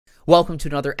Welcome to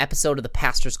another episode of the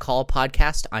Pastor's Call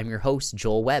podcast. I'm your host,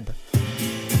 Joel Webb.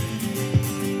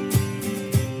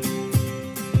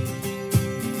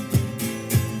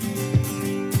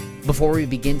 Before we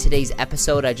begin today's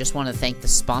episode, I just want to thank the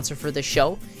sponsor for the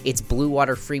show. It's Blue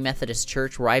Water Free Methodist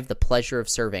Church, where I have the pleasure of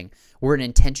serving. We're an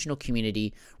intentional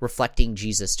community reflecting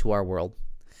Jesus to our world.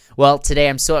 Well, today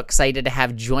I'm so excited to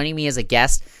have joining me as a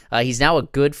guest. He's now a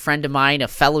good friend of mine, a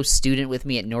fellow student with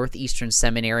me at Northeastern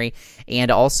Seminary,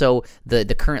 and also the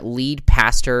current lead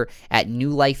pastor at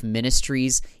New Life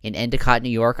Ministries in Endicott, New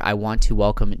York. I want to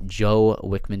welcome Joe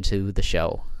Wickman to the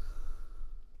show.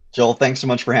 Joel, thanks so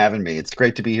much for having me. It's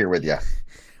great to be here with you.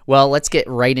 Well, let's get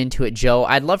right into it, Joe.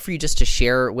 I'd love for you just to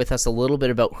share with us a little bit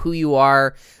about who you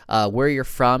are, where you're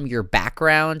from, your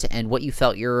background, and what you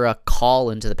felt your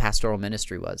call into the pastoral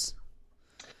ministry was.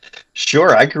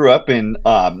 Sure. I grew up in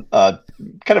a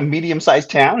kind of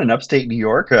medium-sized town in upstate New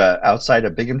York, outside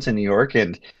of Binghamton, New York,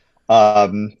 and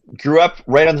grew up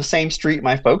right on the same street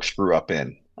my folks grew up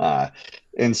in.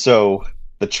 And so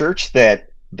the church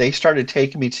that they started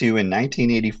taking me to in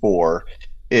 1984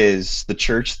 is the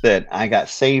church that I got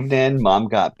saved in, Mom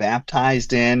got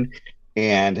baptized in,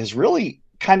 and has really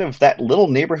kind of that little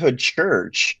neighborhood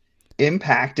church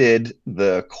impacted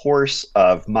the course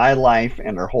of my life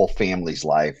and our whole family's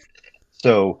life.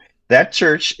 So that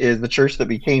church is the church that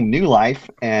became New Life,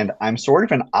 and I'm sort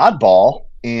of an oddball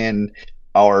in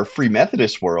our Free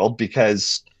Methodist world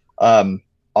because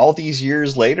all these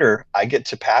years later, I get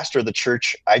to pastor the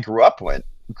church I grew up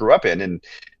in, and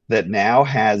that now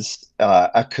has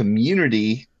a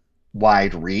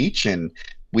community-wide reach, and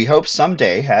we hope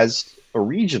someday has a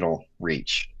regional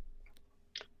reach.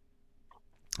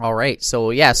 All right. So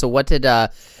what did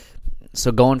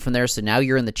so going from there? So now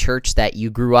you're in the church that you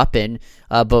grew up in,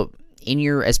 but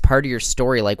as part of your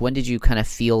story, like when did you kind of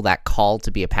feel that call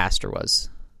to be a pastor was?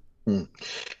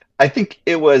 I think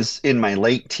it was in my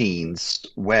late teens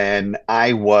when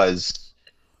I was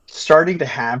starting to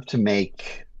have to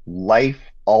make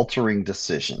life-altering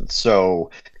decisions.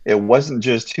 So it wasn't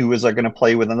just who was I going to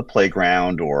play with on the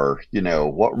playground or,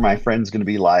 what were my friends going to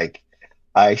be like.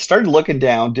 I started looking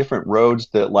down different roads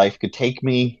that life could take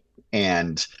me.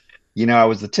 And, I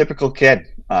was the typical kid.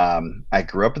 I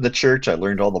grew up in the church. I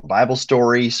learned all the Bible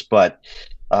stories, but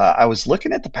I was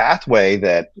looking at the pathway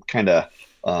that kind of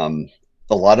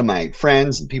a lot of my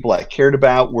friends and people I cared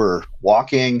about were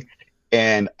walking.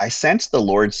 And I sensed the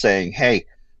Lord saying, hey,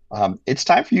 it's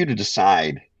time for you to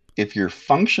decide if you're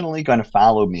functionally going to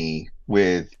follow me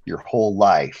with your whole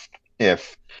life,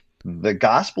 if the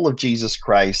gospel of Jesus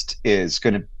Christ is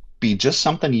going to be just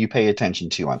something you pay attention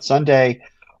to on Sunday,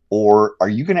 or are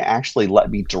you going to actually let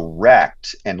me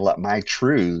direct and let my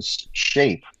truths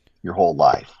shape your whole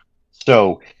life?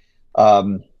 So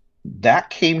that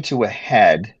came to a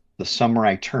head the summer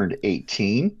I turned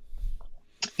 18,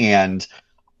 and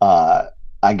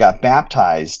I got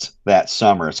baptized that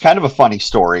summer. It's kind of a funny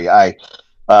story. I,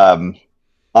 on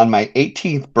my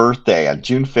 18th birthday, on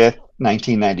June 5th,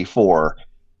 1994,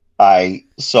 I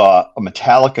saw a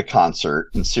Metallica concert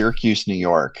in Syracuse, New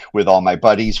York, with all my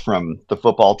buddies from the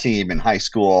football team in high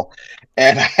school.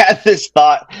 And I had this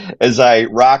thought as I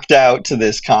rocked out to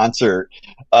this concert,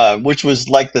 which was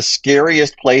like the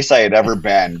scariest place I had ever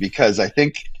been, because I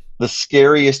think the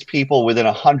scariest people within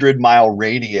 100-mile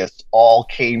radius all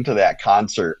came to that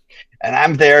concert. And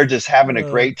I'm there just having a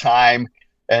great time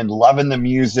and loving the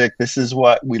music. This is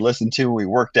what we listened to when we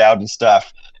worked out and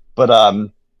stuff. But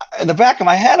in the back of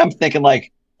my head, I'm thinking,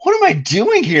 like, what am I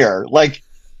doing here? Like,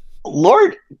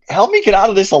 Lord, help me get out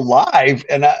of this alive.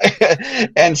 And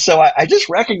and so I just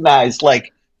recognized,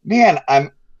 like, man,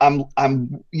 I'm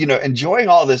enjoying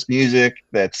all this music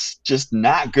that's just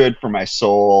not good for my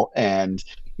soul. And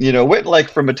went like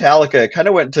from Metallica, kind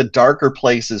of went to darker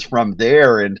places from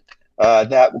there. And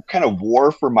that kind of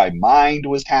war for my mind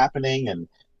was happening, and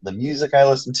the music I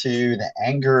listened to, the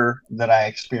anger that I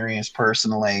experienced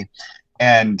personally.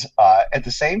 And at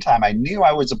the same time, I knew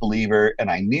I was a believer, and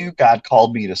I knew God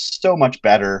called me to so much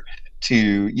better,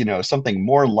 to, something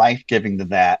more life-giving than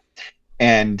that.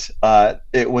 And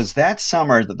it was that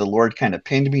summer that the Lord kind of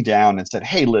pinned me down and said,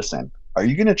 hey, listen, are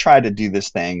you going to try to do this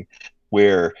thing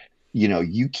where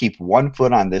you keep one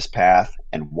foot on this path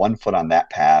and one foot on that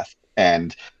path?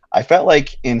 And I felt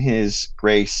like in his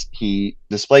grace, he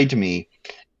displayed to me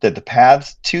that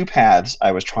the two paths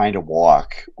I was trying to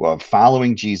walk,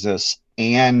 following Jesus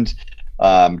and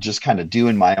just kind of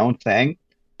doing my own thing,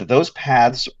 that those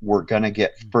paths were going to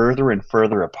get further and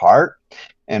further apart.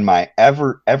 And my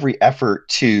every effort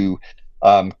to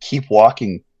keep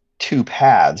walking two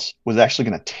paths was actually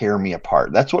going to tear me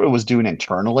apart. That's what it was doing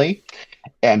internally.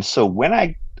 And so when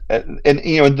I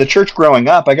and the church growing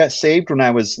up, I got saved when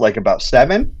I was like about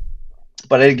 7,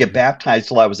 but I didn't get baptized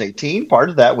till I was 18. Part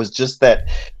of that was just that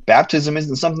baptism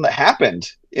isn't something that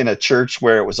happened in a church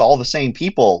where it was all the same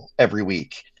people every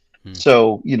week.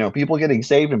 So, people getting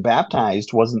saved and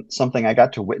baptized wasn't something I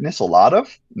got to witness a lot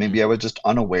of. Maybe I was just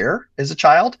unaware as a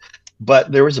child,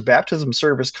 but there was a baptism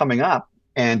service coming up,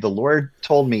 and the Lord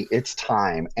told me it's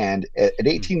time. And at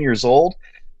 18 years old,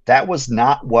 that was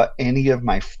not what any of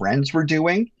my friends were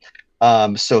doing.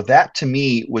 So that to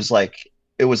me was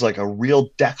it was like a real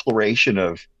declaration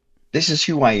of, this is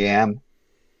who I am.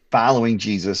 Following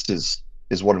Jesus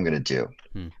is what I'm going to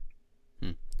do.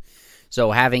 So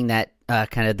having that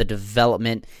kind of the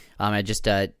development, I just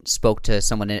spoke to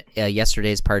someone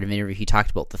yesterday as part of an interview. He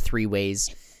talked about the 3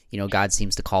 ways, God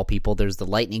seems to call people. There's the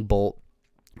lightning bolt,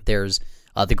 there's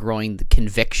the growing the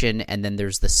conviction, and then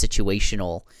there's the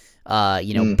situational,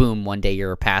 boom, one day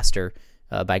you're a pastor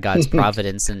by God's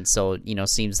providence. And so,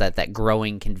 seems that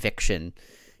growing conviction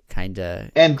kind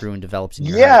of grew and developed in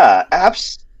your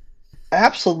heart.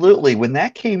 Absolutely. When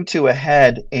that came to a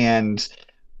head and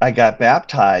I got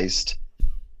baptized,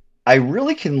 I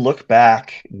really can look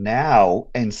back now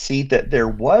and see that there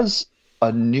was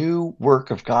a new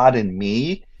work of God in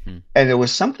me. And it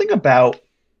was something about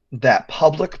that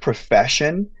public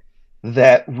profession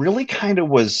that really kind of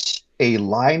was a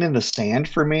line in the sand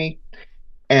for me.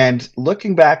 And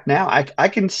looking back now, I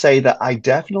can say that I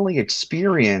definitely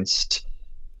experienced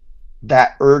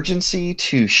that urgency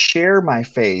to share my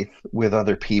faith with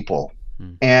other people.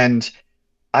 And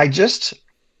I just,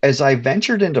 as I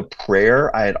ventured into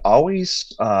prayer, I had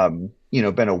always,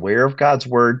 been aware of God's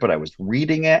word, but I was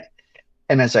reading it.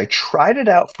 And as I tried it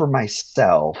out for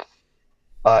myself,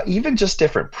 even just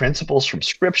different principles from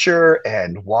scripture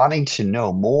and wanting to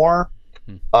know more,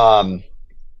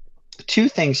 2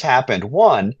 things happened.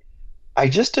 One, I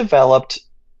just developed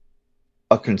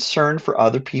a concern for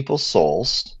other people's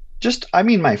souls.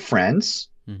 My friends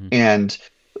and,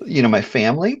 my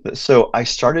family. So I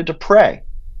started to pray.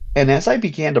 And as I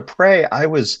began to pray, I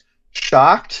was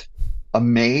shocked,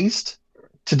 amazed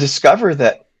to discover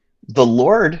that the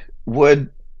Lord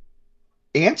would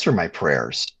answer my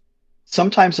prayers,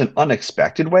 sometimes in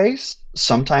unexpected ways,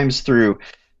 sometimes through,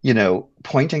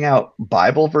 pointing out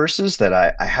Bible verses that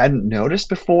I hadn't noticed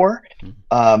before.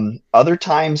 Other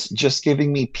times just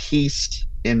giving me peace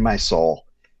in my soul.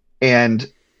 And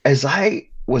as I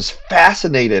was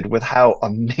fascinated with how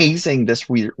amazing this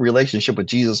relationship with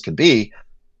Jesus could be,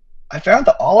 I found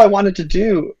that all I wanted to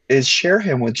do is share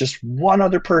him with just one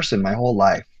other person my whole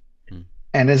life.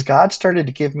 And as God started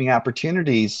to give me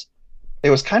opportunities,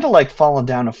 it was kind of like falling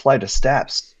down a flight of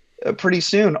steps. Pretty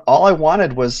soon, all I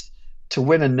wanted was to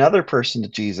win another person to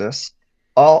Jesus,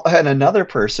 and another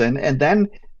person. And then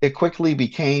it quickly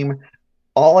became,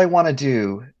 all I want to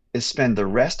do is spend the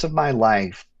rest of my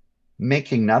life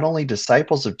making not only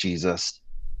disciples of Jesus,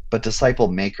 but disciple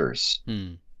makers.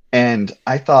 And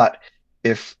I thought,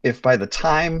 if by the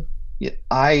time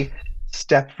I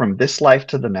step from this life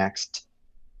to the next,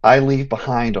 I leave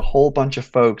behind a whole bunch of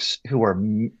folks who are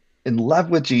in love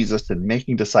with Jesus and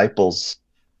making disciples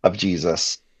of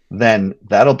Jesus, then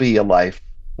that'll be a life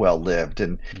well lived.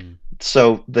 And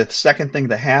so the second thing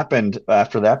that happened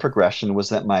after that progression was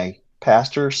that my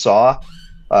pastor saw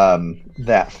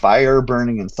that fire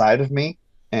burning inside of me,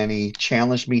 and he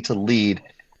challenged me to lead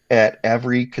at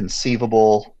every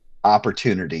conceivable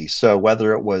opportunity. So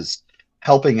whether it was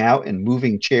helping out and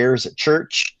moving chairs at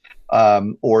church,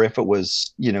 or if it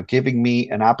was, giving me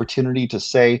an opportunity to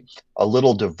say a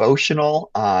little devotional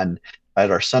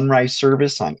at our sunrise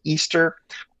service on Easter,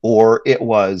 or it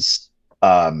was,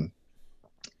 the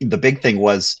big thing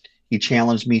was he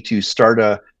challenged me to start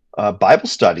a Bible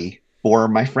study for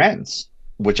my friends,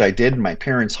 which I did in my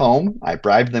parents' home. I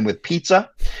bribed them with pizza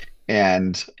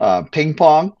and ping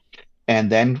pong,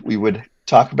 and then we would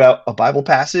talk about a Bible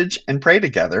passage and pray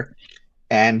together.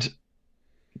 And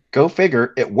go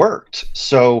figure, it worked.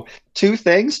 So 2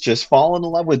 things, just falling in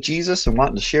love with Jesus and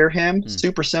wanting to share him,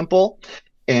 super simple.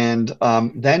 And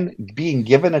then being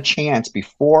given a chance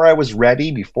before I was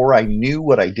ready, before I knew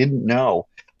what I didn't know.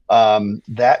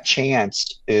 That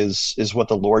chance is what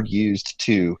the Lord used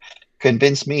to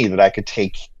convince me that I could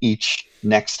take each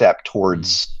next step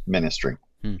towards ministry.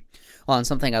 Well, and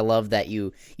something I love that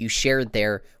you shared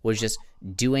there was just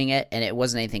doing it, and it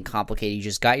wasn't anything complicated. You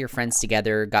just got your friends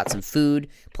together, got some food,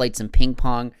 played some ping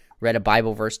pong, read a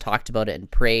Bible verse, talked about it, and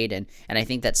prayed. And I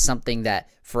think that's something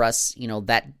that for us,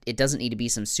 that it doesn't need to be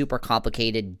some super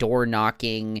complicated door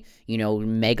knocking,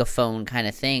 megaphone kind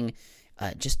of thing.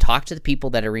 Just talk to the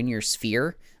people that are in your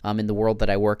sphere. in the world that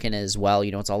I work in as well.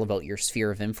 It's all about your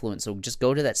sphere of influence. So just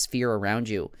go to that sphere around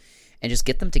you and just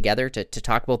get them together to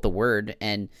talk about the word.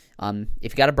 And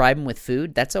if you got to bribe them with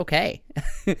food, that's okay.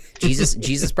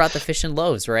 Jesus brought the fish and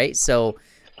loaves, right? So,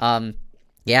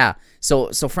 yeah.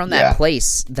 So from that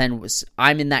place, then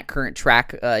I'm in that current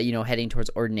track, heading towards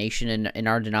ordination in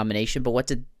our denomination. But what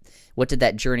did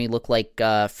that journey look like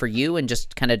for you? And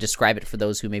just kind of describe it for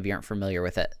those who maybe aren't familiar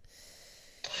with it.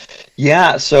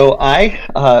 Yeah. So I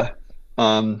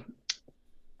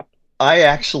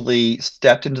actually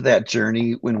stepped into that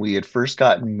journey when we had first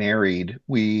gotten married.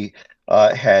 We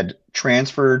had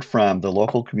transferred from the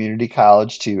local community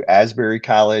college to Asbury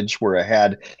College, where I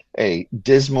had a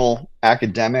dismal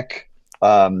academic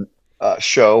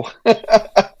show,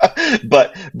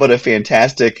 but a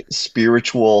fantastic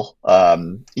spiritual,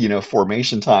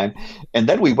 formation time. And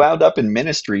then we wound up in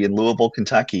ministry in Louisville,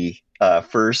 Kentucky,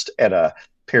 first at a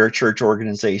parachurch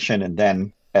organization, and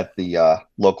then at the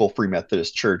local Free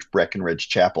Methodist Church, Breckenridge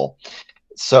Chapel.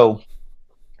 So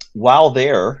while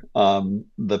there,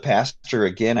 the pastor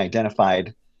again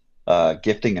identified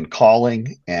gifting and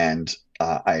calling, and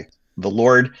the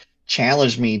Lord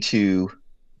challenged me to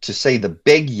say the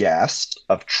big yes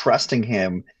of trusting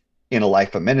Him in a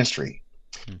life of ministry.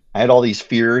 I had all these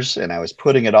fears, and I was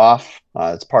putting it off.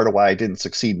 It's part of why I didn't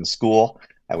succeed in school.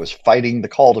 I was fighting the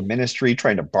call to ministry,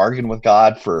 trying to bargain with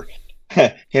God for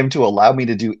Him to allow me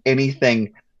to do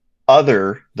anything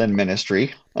other than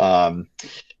ministry,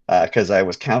 because I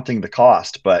was counting the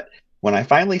cost. But when I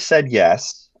finally said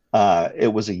yes,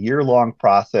 it was a year-long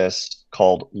process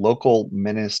called local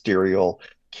ministerial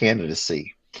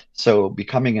candidacy. So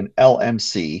becoming an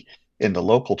LMC in the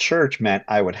local church meant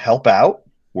I would help out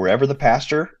wherever the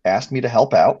pastor asked me to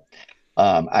help out.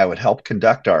 I would help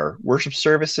conduct our worship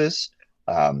services.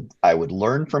 I would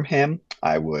learn from him.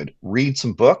 I would read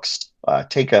some books,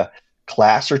 take a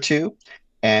class or two,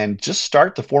 and just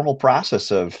start the formal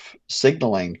process of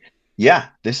signaling,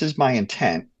 this is my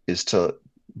intent, is to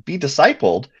be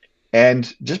discipled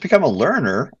and just become a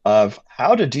learner of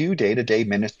how to do day-to-day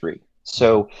ministry.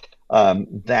 So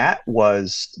that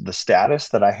was the status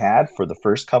that I had for the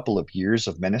first couple of years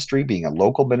of ministry, being a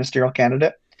local ministerial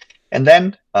candidate. And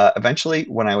then eventually,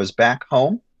 when I was back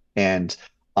home and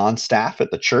on staff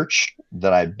at the church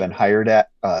that I'd been hired at,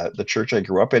 the church I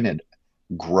grew up in had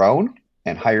grown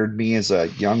and hired me as a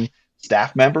young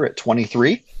staff member at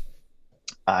 23.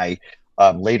 I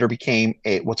later became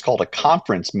what's called a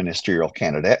conference ministerial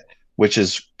candidate, which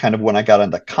is kind of when I got on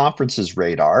the conference's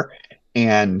radar,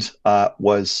 and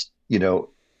was,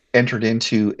 entered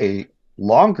into a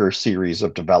longer series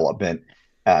of development,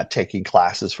 taking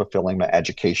classes, fulfilling my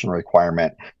education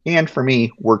requirement, and for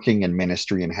me, working in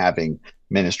ministry and having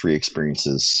ministry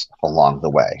experiences along the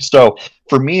way. So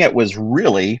for me, it was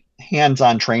really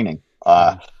hands-on training.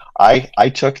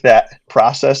 I took that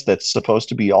process that's supposed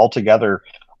to be altogether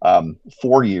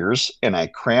 4 years, and I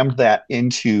crammed that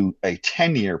into a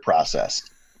 10-year process.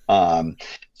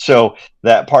 So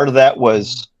that part of that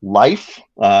was life.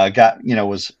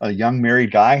 Was a young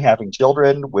married guy having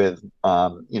children with,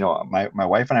 my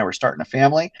wife and I were starting a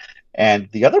family. And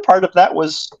the other part of that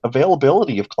was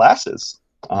availability of classes.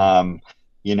 I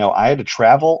had to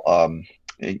travel,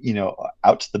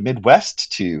 out to the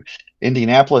Midwest, to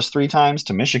Indianapolis 3 times,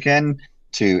 to Michigan,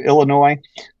 to Illinois,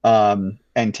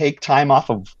 and take time off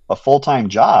of a full-time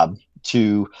job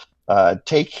to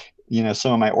take,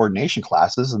 some of my ordination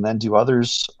classes, and then do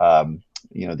others.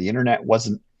 The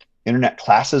internet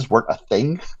classes weren't a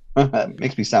thing. It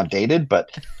makes me sound dated,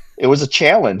 but it was a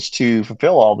challenge to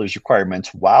fulfill all those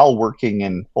requirements while working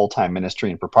in full-time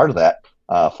ministry, and for part of that,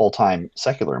 full-time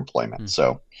secular employment.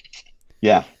 So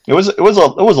yeah, I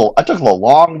took a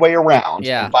long way around,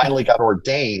 and finally got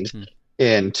ordained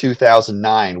in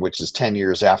 2009, which is 10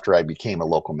 years after I became a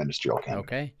local ministerial candidate.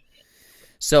 Okay.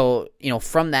 So,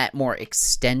 from that more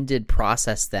extended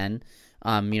process then,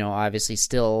 obviously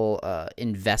still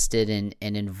invested in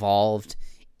and involved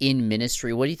in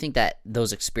ministry, what do you think that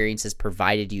those experiences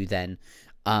provided you then,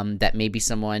 that maybe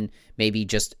someone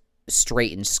just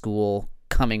straight in school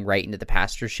coming right into the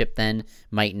pastorship then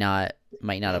might not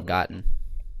have gotten?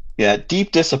 Yeah,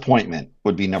 deep disappointment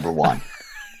would be number one.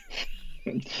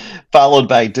 Followed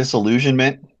by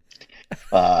disillusionment,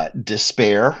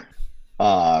 despair,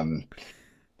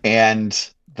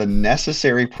 and the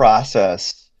necessary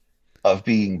process of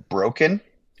being broken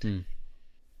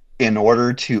in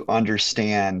order to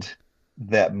understand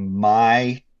that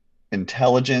my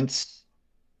intelligence,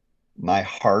 my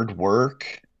hard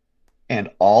work, and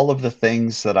all of the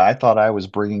things that I thought I was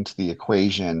bringing to the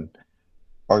equation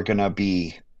are going to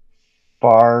be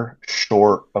far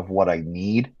short of what I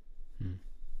need.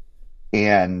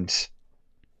 And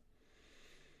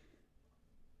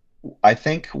I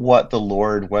think what the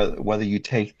Lord, whether you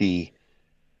take the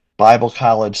Bible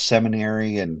college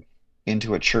seminary and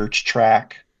into a church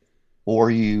track, or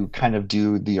you kind of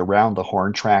do the around the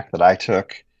horn track that I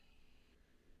took,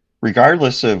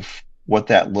 regardless of what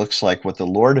that looks like, what the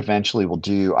Lord eventually will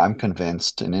do, I'm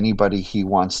convinced, and anybody he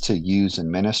wants to use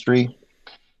in ministry,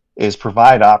 is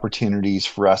provide opportunities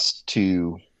for us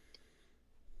to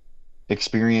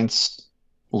experience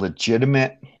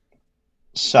legitimate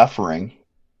suffering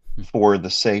for the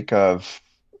sake of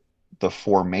the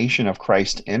formation of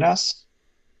Christ in us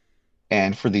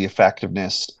and for the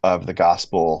effectiveness of the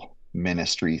gospel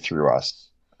ministry through us.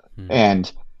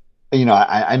 And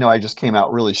I know I just came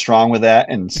out really strong with that,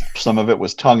 and some of it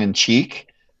was tongue in cheek,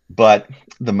 but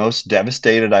the most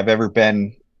devastated I've ever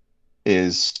been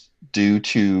is due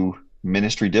to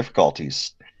ministry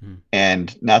difficulties.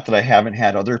 And not that I haven't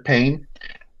had other pain,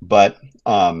 but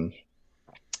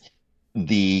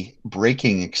the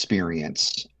breaking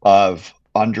experience of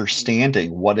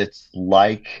understanding what it's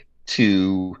like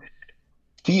to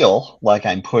feel like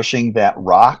I'm pushing that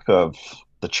rock of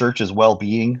the church's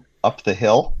well-being up the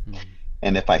hill.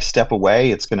 And if I step away,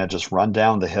 it's going to just run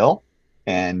down the hill.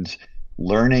 And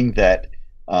learning that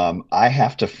I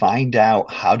have to find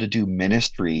out how to do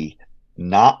ministry,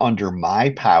 not under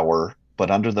my power, but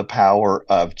under the power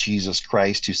of Jesus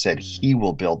Christ, who said he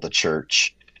will build the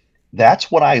church.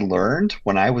 That's what I learned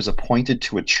when I was appointed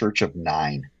to a church of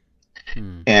 9.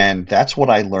 And that's what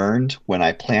I learned when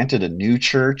I planted a new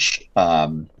church,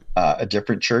 a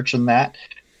different church than that.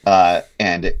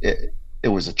 And it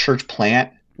was a church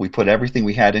plant. We put everything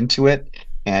we had into it,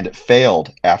 and it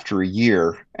failed after a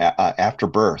year after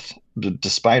birth,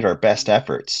 despite our best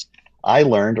efforts. I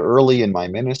learned early in my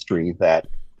ministry that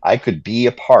I could be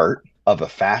a part of a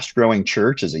fast-growing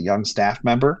church as a young staff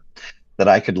member, that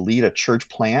I could lead a church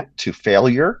plant to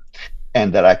failure,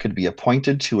 and that I could be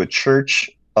appointed to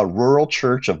a rural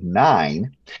church of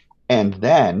 9, and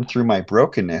then through my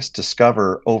brokenness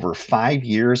discover over 5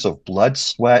 years of blood,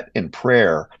 sweat, and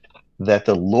prayer that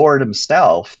the Lord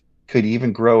himself could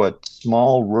even grow a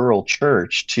small rural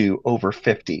church to over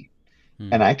 50.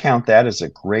 And I count that as a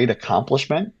great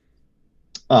accomplishment.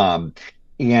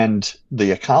 And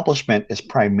the accomplishment is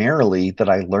primarily that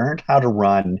I learned how to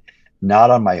run not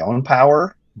on my own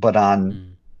power, but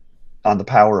on the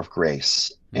power of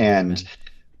grace. And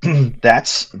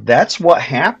that's what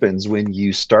happens when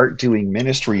you start doing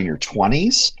ministry in your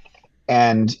 20s.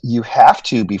 And you have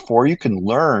to, before you can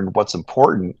learn what's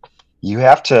important, you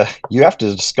have to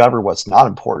discover what's not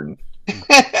important.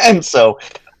 And so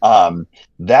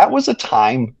that was a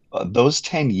time, those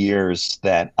 10 years,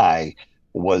 that I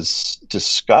was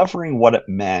discovering what it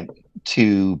meant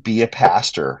to be a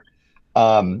pastor.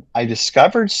 I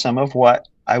discovered some of what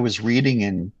I was reading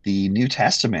in the New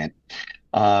Testament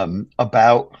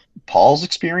about Paul's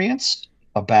experience,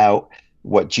 about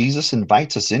what Jesus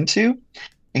invites us into.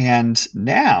 And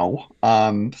now,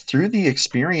 through the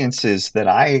experiences that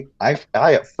I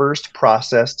at first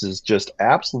processed as just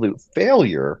absolute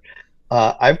failure,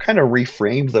 I've kind of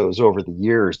reframed those over the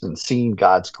years and seen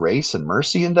God's grace and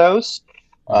mercy in those,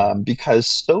 because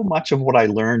so much of what I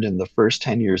learned in the first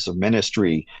 10 years of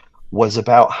ministry was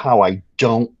about how I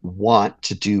don't want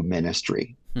to do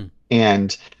ministry.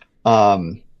 And,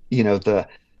 the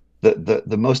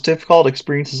most difficult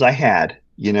experiences I had,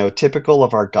 typical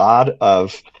of our God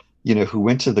of, who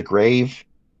went to the grave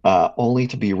only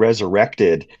to be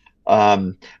resurrected.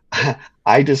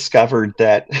 I discovered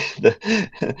that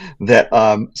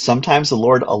that sometimes the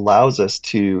Lord allows us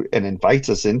to and invites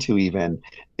us into even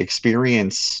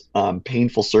experience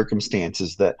painful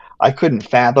circumstances that I couldn't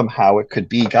fathom how it could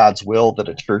be God's will that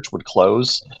a church would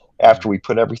close after we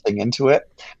put everything into it.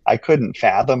 I couldn't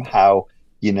fathom how,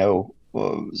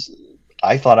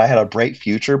 I thought I had a bright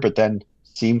future, but then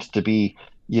seemed to be,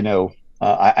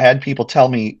 I had people tell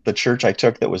me the church I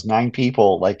took that was 9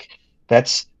 people, like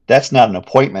that's not an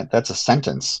appointment, that's a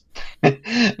sentence.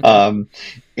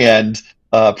 And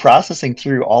processing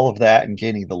through all of that and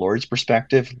gaining the Lord's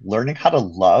perspective, learning how to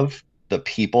love the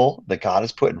people that God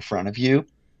has put in front of you,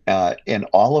 and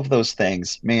all of those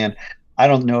things, man, I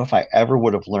don't know if I ever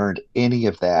would have learned any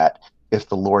of that if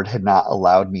the Lord had not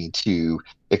allowed me to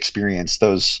experience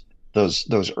those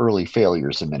early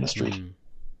failures in ministry.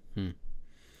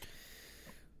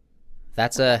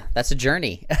 That's a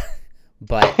journey.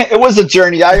 But it was a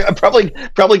journey. I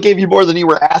probably gave you more than you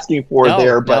were asking for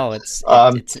there. But no, it's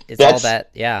all that.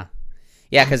 Yeah.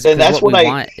 Because what we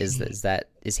want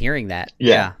is hearing that.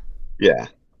 Yeah.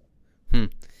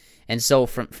 And so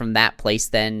from that place,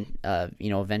 then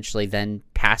eventually then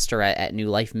pastor at New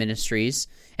Life Ministries.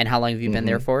 And how long have you been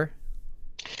there for?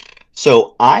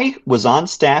 So I was on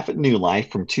staff at New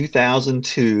Life from 2000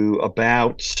 to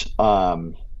about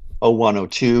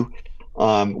 0102,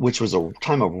 which was a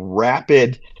time of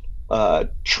rapid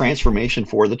transformation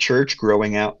for the church,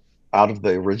 growing out of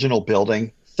the original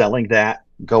building, selling that,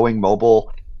 going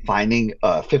mobile, finding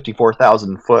a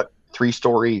 54,000-foot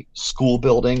 3-story school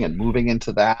building and moving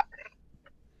into that.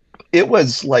 It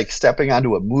was like stepping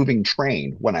onto a moving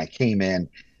train when I came in.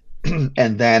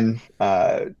 And then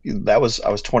I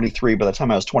was 23. By the time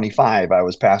I was 25, I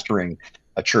was pastoring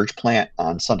a church plant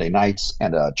on Sunday nights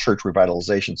and a church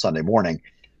revitalization Sunday morning.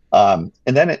 And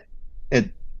then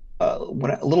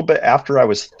when a little bit after I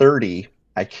was 30,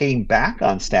 I came back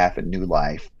on staff at New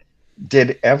Life,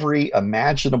 did every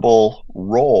imaginable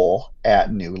role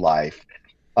at New Life.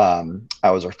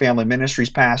 I was our family ministries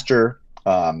pastor.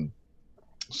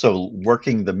 So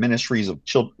working the ministries of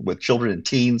with children and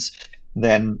teens,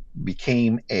 then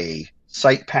became a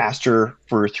site pastor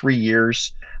for 3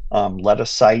 years, led a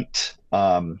site.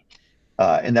 And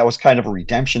that was kind of a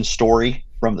redemption story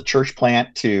from the church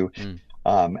plant to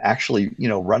actually,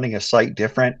 running a site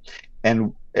different.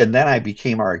 And then I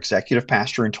became our executive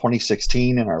pastor in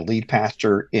 2016 and our lead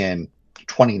pastor in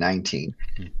 2019.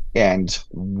 And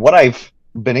what I've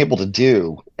been able to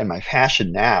do, and my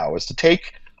passion now, is to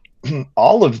take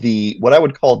all of what I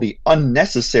would call the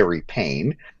unnecessary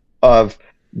pain of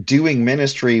doing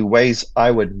ministry ways I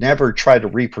would never try to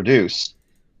reproduce,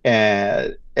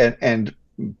 and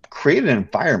create an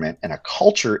environment and a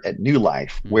culture at New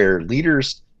Life where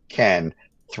leaders can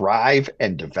thrive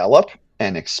and develop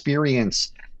and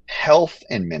experience health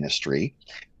in ministry.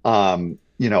 To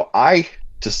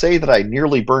say that I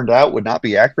nearly burned out would not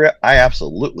be accurate. I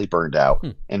absolutely burned out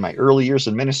in my early years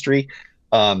in ministry.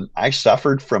 I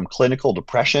suffered from clinical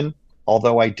depression,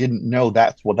 although I didn't know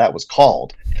that's what that was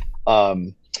called.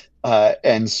 And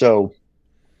so,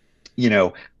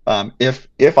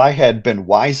 if I had been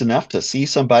wise enough to see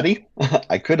somebody,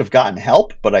 I could have gotten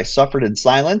help, but I suffered in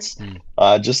silence,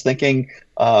 just thinking,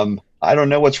 I don't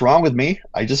know what's wrong with me.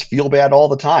 I just feel bad all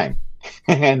the time.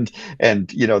 and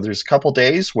there's a couple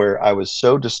days where I was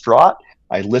so distraught,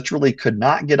 I literally could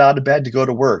not get out of bed to go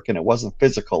to work, and it wasn't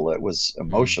physical, it was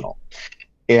emotional.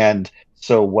 And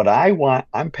so what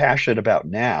I'm passionate about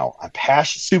now,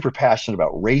 super passionate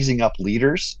about raising up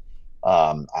leaders.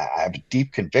 I have a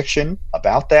deep conviction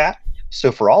about that.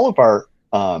 So for all of our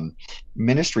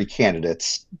ministry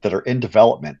candidates that are in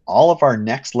development, all of our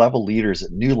next level leaders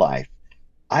at New Life,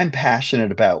 I'm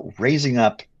passionate about raising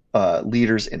up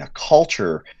leaders in a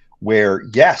culture where,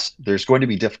 yes, there's going to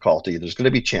be difficulty, there's going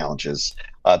to be challenges.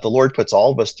 The Lord puts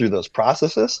all of us through those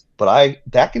processes, but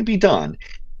that can be done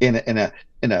in an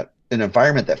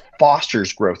environment that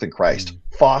fosters growth in Christ,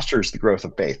 fosters the growth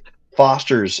of faith,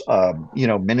 fosters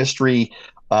ministry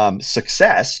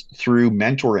success through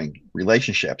mentoring,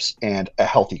 relationships, and a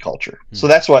healthy culture. So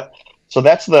that's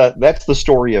the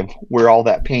story of where all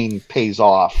that pain pays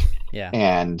off. Yeah.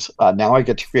 And now I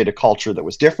get to create a culture that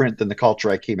was different than the culture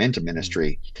I came into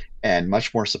ministry, and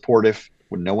much more supportive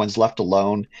when no one's left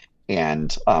alone.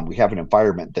 And we have an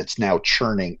environment that's now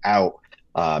churning out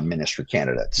ministry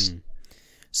candidates.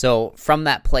 So from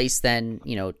that place, then,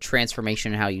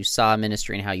 transformation in how you saw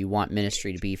ministry and how you want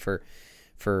ministry to be for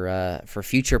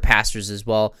future pastors as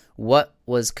well. What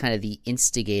was kind of the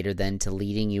instigator then to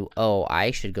leading you,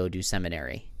 I should go do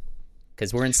seminary?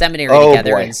 Because we're in seminary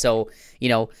together. Boy. And so,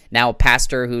 now a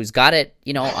pastor who's got it,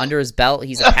 under his belt,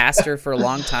 he's a pastor for a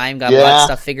long time, got a lot of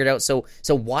stuff figured out. So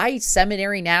why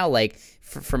seminary now? Like,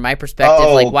 from my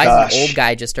perspective, why is an old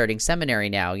guy just starting seminary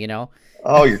now,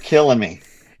 Oh, you're killing me.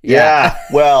 Yeah.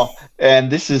 Well,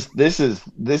 and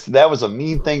that was a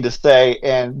mean thing to say,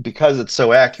 and because it's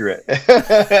so accurate.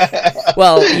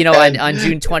 Well, on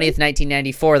June 20th,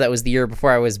 1994, that was the year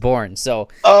before I was born. So.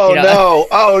 No.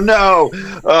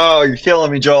 Oh, you're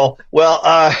killing me, Joel. Well,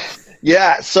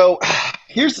 So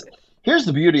here's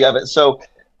the beauty of it. So,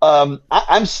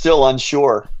 I'm still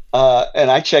unsure,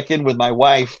 and I check in with my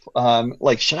wife,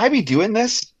 should I be doing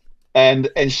this?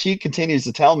 And she continues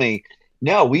to tell me,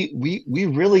 no, we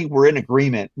really were in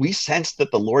agreement. We sensed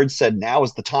that the Lord said now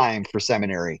is the time for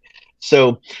seminary.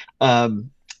 So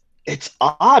it's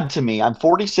odd to me. I'm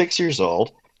 46 years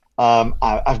old.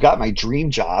 I've got my dream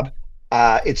job.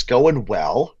 It's going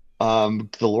well. The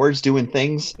Lord's doing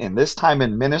things in this time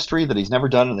in ministry that he's never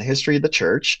done in the history of the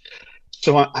church.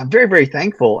 So I'm very, very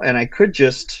thankful. And I could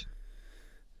just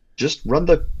run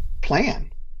the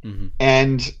plan.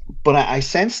 But I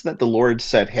sense that the Lord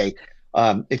said, hey,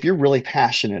 if you're really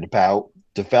passionate about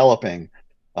developing,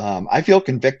 I feel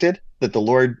convicted that the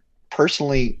Lord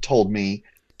personally told me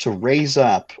to raise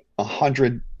up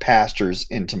 100 pastors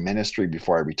into ministry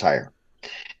before I retire.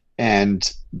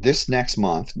 And this next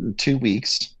month, in 2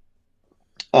 weeks,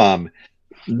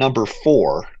 number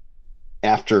 4,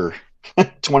 after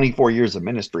 24 years of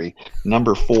ministry,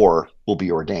 number 4 will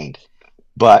be ordained.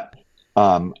 But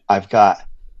I've got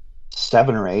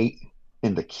 7 or 8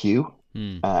 in the queue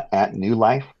at New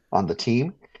Life on the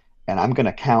team, and I'm going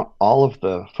to count all of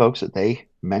the folks that they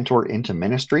mentor into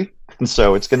ministry. And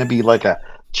so it's going to be like a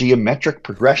geometric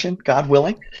progression, God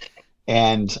willing.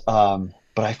 And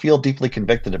but I feel deeply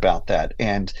convicted about that.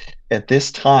 And at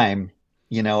this time,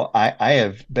 I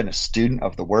have been a student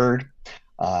of the Word.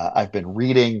 I've been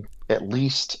reading at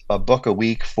least a book a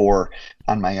week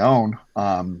on my own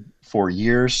for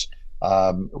years,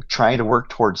 trying to work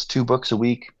towards 2 books a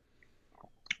week.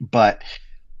 But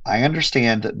I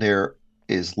understand that there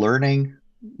is learning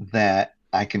that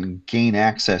I can gain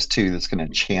access to that's going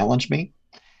to challenge me,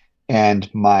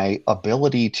 and my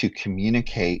ability to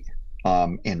communicate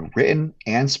in written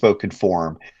and spoken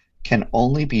form can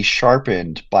only be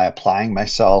sharpened by applying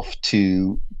myself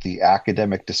to the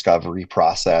academic discovery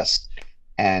process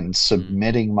and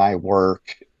submitting my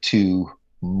work to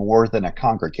more than a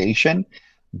congregation,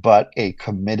 but a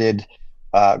committed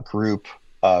group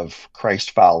of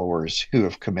Christ followers who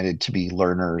have committed to be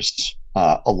learners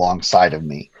alongside of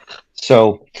me.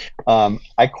 So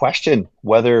I question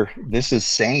whether this is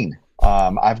sane.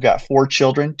 I've got 4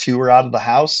 children, 2 are out of the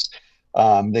house.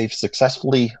 They've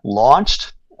successfully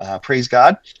launched, praise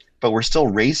God, but we're still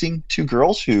raising 2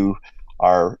 girls who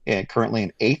are currently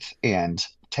in 8th and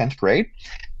 10th grade.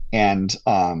 And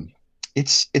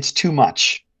it's too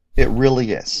much. It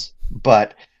really is.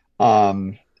 But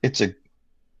it's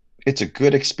a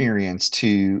good experience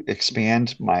to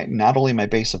expand not only my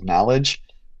base of knowledge,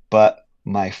 but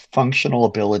my functional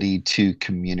ability to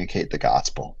communicate the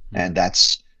gospel. And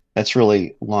that's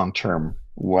really long-term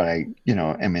what I,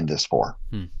 am in this for.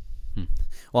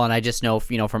 Well, and I just know,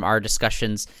 from our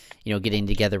discussions, getting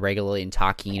together regularly and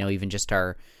talking, even just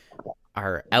our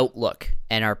outlook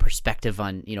and our perspective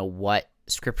on, what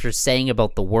Scripture's saying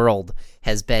about the world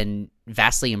has been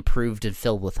vastly improved and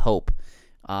filled with hope.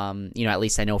 At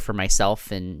least I know for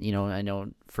myself, and, I know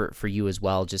for you as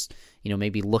well, just,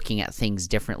 maybe looking at things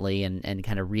differently and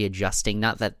kind of readjusting,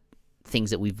 not that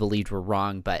things that we believed were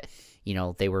wrong, but,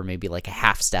 they were maybe like a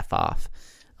half step off.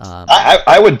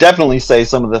 I would definitely say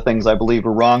some of the things I believe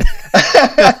are wrong.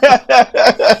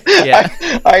 Yeah.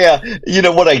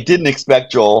 What I didn't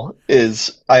expect, Joel,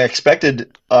 is I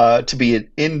expected to be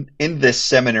in this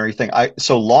seminary thing.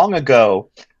 So long ago,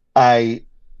 I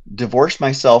divorced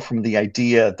myself from the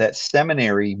idea that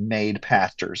seminary made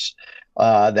pastors.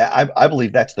 That I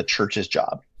believe that's the church's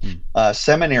job.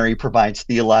 Seminary provides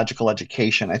theological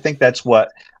education. I think that's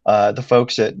what the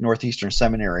folks at Northeastern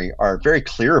Seminary are very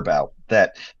clear about.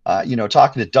 That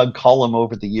talking to Doug Cullum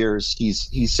over the years,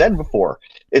 he's said before,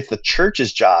 it's the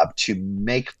church's job to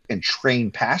make and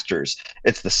train pastors.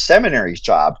 It's the seminary's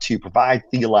job to provide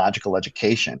theological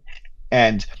education.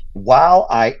 And while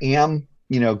I am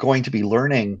going to be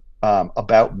learning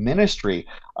about ministry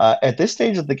at this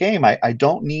stage of the game, I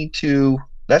don't need to.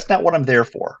 That's not what I'm there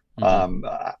for.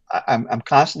 I'm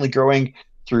constantly growing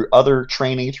through other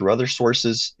training, through other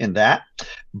sources in that.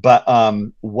 But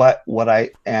what I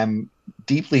am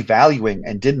deeply valuing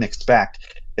and didn't expect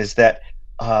is that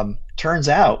turns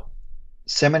out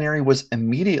seminary was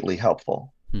immediately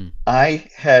helpful. I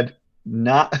had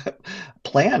not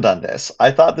planned on this.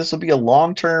 I thought this would be a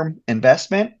long-term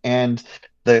investment, and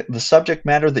the subject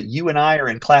matter that you and I are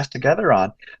in class together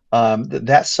on,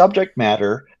 that subject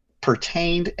matter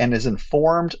pertained and has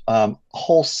informed a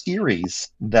whole series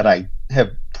that I have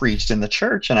preached in the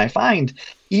church. And I find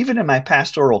even in my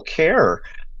pastoral care,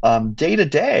 day to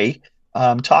day,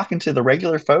 talking to the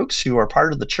regular folks who are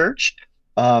part of the church,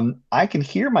 I can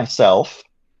hear myself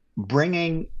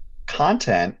bringing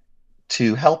content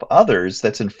to help others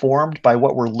that's informed by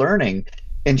what we're learning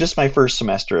in just my first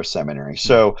semester of seminary.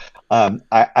 So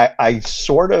I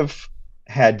sort of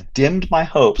had dimmed my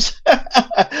hopes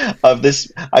of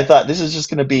this. I thought this is just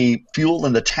going to be fuel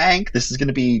in the tank. This is going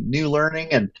to be new learning,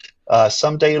 and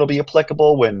someday it'll be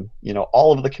applicable when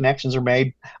all of the connections are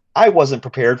made. I wasn't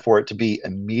prepared for it to be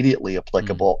immediately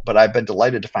applicable, but I've been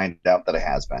delighted to find out that it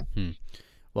has been.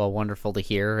 Well, wonderful to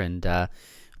hear, and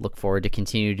look forward to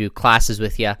continue to do classes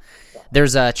with you.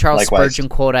 There's a Charles Spurgeon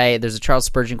quote. There's a Charles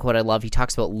Spurgeon quote I love. He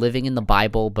talks about living in the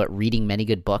Bible, but reading many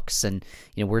good books, and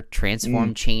we're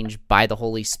transformed, changed by the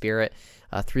Holy Spirit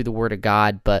through the Word of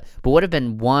God. But what have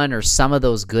been one or some of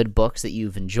those good books that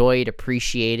you've enjoyed,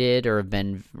 appreciated, or have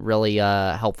been really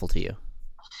helpful to you?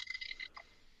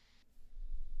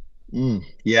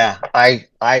 Yeah, I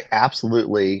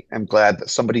absolutely am glad that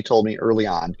somebody told me early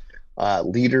on,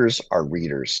 leaders are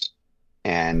readers.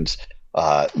 And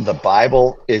the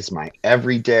Bible is my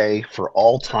everyday for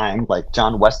all time. Like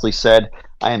John Wesley said,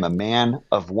 I am a man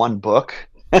of one book,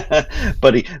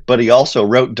 but he also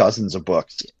wrote dozens of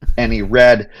books, and he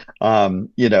read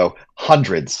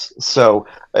hundreds, so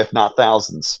if not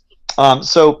thousands.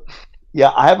 So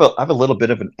yeah, I have a little bit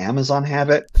of an Amazon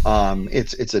habit.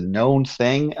 It's a known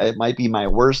thing. It might be my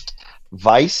worst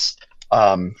vice,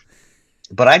 um,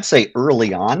 but I'd say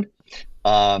early on.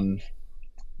 Um,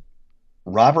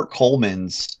 Robert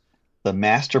Coleman's The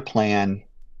Master Plan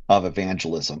of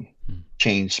Evangelism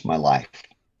changed my life.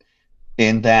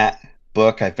 In that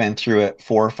book, I've been through it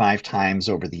 4 or 5 times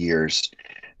over the years.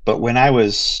 But when I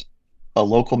was a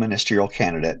local ministerial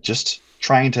candidate, just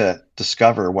trying to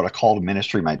discover what a call to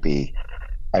ministry might be,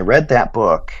 I read that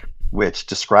book, which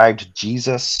described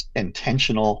Jesus'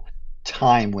 intentional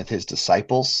time with his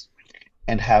disciples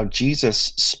and how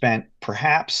Jesus spent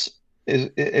perhaps,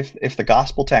 if the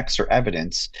gospel texts are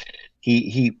evidence,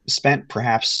 he spent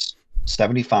perhaps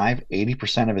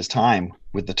 75-80% of his time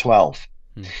with the 12.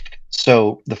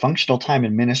 So the functional time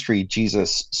in ministry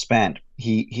Jesus spent,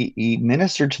 he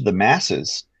ministered to the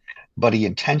masses, but he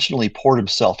intentionally poured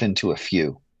himself into a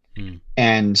few.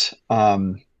 And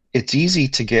it's easy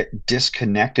to get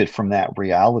disconnected from that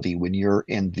reality when you're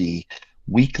in the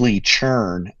weekly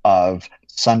churn of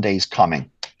Sunday's coming,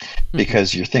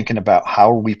 because you're thinking about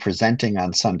how are we presenting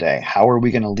on Sunday? How are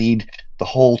we going to lead the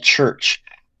whole church?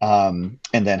 And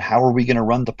then how are we going to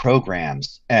run the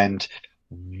programs? And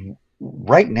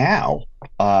right now,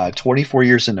 24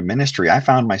 years into ministry, I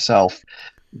found myself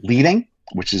leading,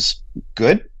 which is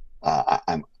good.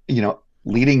 I'm,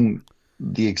 leading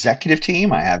the executive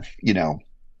team. I have,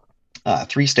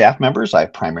 3 staff members I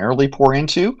primarily pour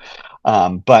into.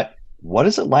 But what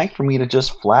is it like for me to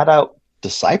just flat out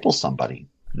disciple somebody,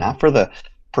 not for the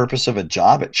purpose of a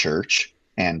job at church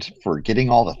and for getting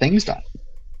all the things done,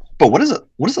 but what does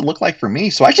it look like for me?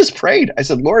 So I just prayed. I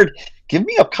said, Lord, give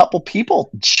me a couple people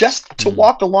just to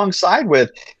walk alongside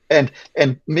with, and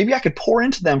maybe I could pour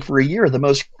into them for a year. The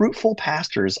most fruitful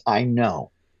pastors I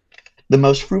know, the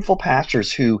most fruitful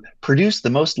pastors who produce the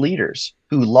most leaders,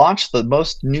 who launch the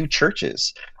most new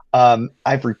churches.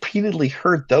 I've repeatedly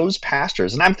heard those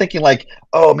pastors, and I'm thinking like,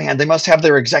 oh man, they must have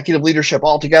their executive leadership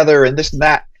all together and this and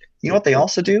that. You know what they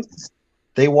also do?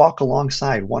 They walk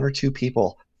alongside 1 or 2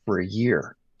 people for a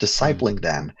year, discipling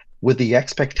them with the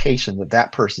expectation that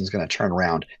that person's going to turn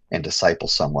around and disciple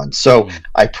someone. So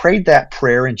I prayed that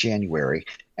prayer in January,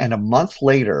 and a month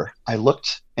later, I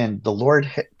looked and the Lord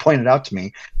pointed out to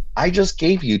me, I just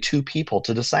gave you 2 people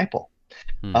to disciple.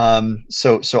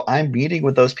 So I'm meeting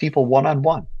with those people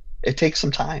one-on-one. It takes some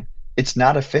time. It's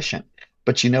not efficient.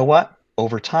 But you know what?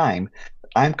 Over time,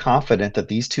 I'm confident that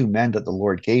these 2 men that the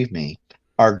Lord gave me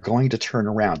are going to turn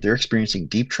around. They're experiencing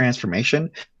deep transformation.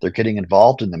 They're getting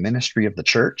involved in the ministry of the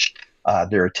church.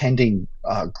 They're attending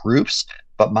groups.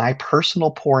 But my personal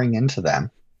pouring into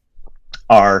them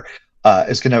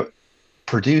is going to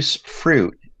produce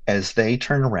fruit as they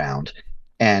turn around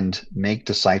and make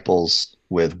disciples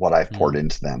with what I've poured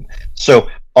into them. So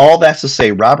all that's to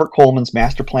say, Robert Coleman's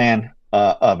Master Plan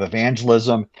of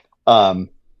Evangelism, and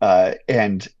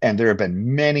there have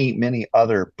been many, many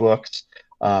other books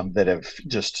that have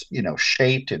just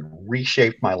shaped and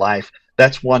reshaped my life.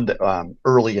 That's one that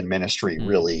early in ministry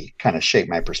really kind of shaped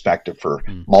my perspective for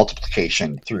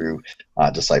multiplication through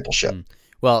discipleship.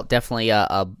 Well, definitely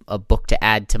a book to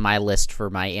add to my list for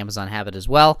my Amazon habit as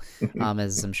well,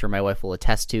 as I'm sure my wife will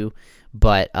attest to.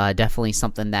 But definitely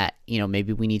something that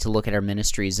maybe we need to look at our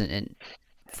ministries and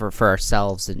for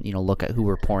ourselves, and look at who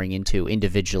we're pouring into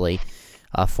individually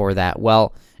for that.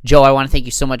 Well, Joe, I want to thank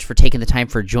you so much for taking the time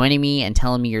for joining me and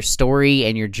telling me your story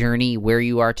and your journey, where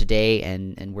you are today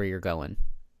and where you're going.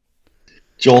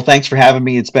 Joel, thanks for having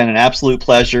me. It's been an absolute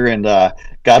pleasure, and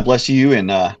God bless you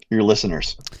and your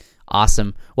listeners.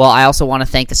 Awesome. Well, I also want to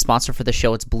thank the sponsor for the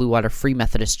show. It's Blue Water Free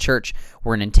Methodist Church.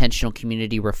 We're an intentional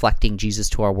community reflecting Jesus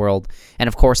to our world. And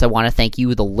of course, I want to thank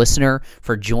you, the listener,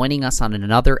 for joining us on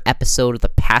another episode of the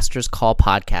Pastor's Call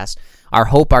podcast. Our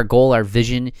hope, our goal, our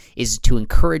vision is to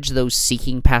encourage those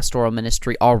seeking pastoral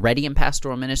ministry, already in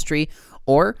pastoral ministry,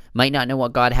 or might not know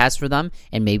what God has for them,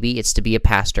 and maybe it's to be a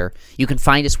pastor. You can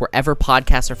find us wherever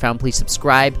podcasts are found. Please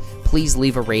subscribe, please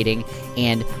leave a rating,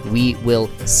 and we will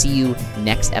see you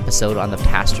next episode on the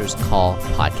Pastor's Call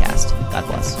podcast. God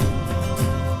bless.